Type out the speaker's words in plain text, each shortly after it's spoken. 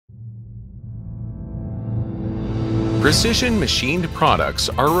Precision machined products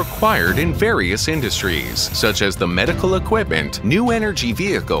are required in various industries, such as the medical equipment, new energy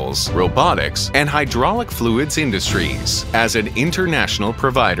vehicles, robotics, and hydraulic fluids industries. As an international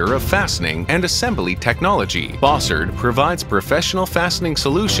provider of fastening and assembly technology, Bossard provides professional fastening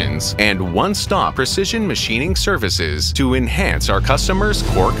solutions and one-stop precision machining services to enhance our customers'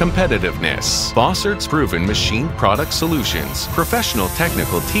 core competitiveness. Bossard's proven machined product solutions, professional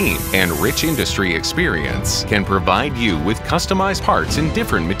technical team, and rich industry experience can provide you with customized parts in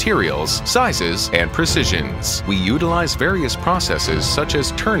different materials, sizes, and precisions. We utilize various processes such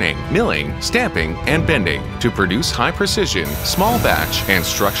as turning, milling, stamping, and bending to produce high-precision, small batch, and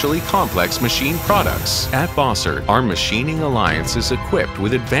structurally complex machined products. At Bossard, our machining alliance is equipped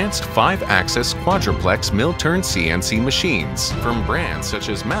with advanced 5-axis quadruplex mill-turn CNC machines from brands such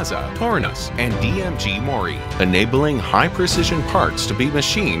as Mazza, Tornus, and DMG Mori, enabling high-precision parts to be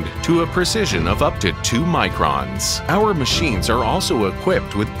machined to a precision of up to 2 microns. Our machines are also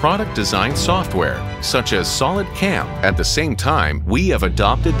equipped with product design software, such as SolidCAM. At the same time, we have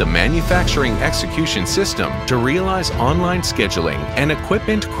adopted the manufacturing execution system to realize online scheduling and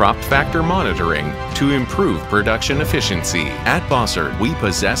equipment crop factor monitoring to improve production efficiency. At Bossard, we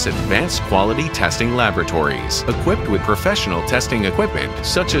possess advanced quality testing laboratories equipped with professional testing equipment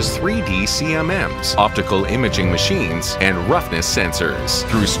such as 3D CMMs, optical imaging machines, and roughness sensors.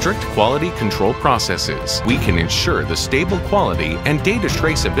 Through strict quality control processes, we can ensure the stable quality and data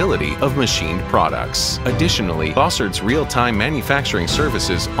traceability of machined products. Additionally, Bossard's real-time manufacturing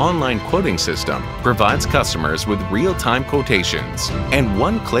services online quoting system provides customers with real-time quotations and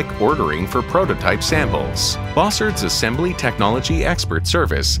one-click ordering for prototype samples. Bossard's Assembly Technology Expert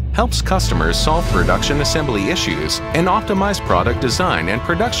Service helps customers solve production assembly issues and optimize product design and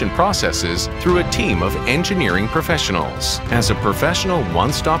production processes through a team of engineering professionals. As a professional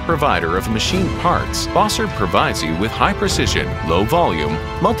one-stop provider of machined parts, Bossard provides you with high-precision, low-volume,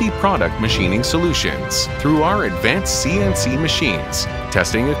 multi-product machining solutions through our advanced CNC machines,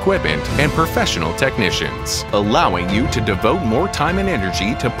 testing equipment, and professional technicians, allowing you to devote more time and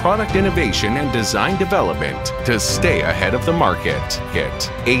energy to product innovation and design development to stay ahead of the market.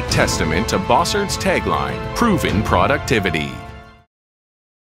 A testament to Bossard's tagline, proven productivity.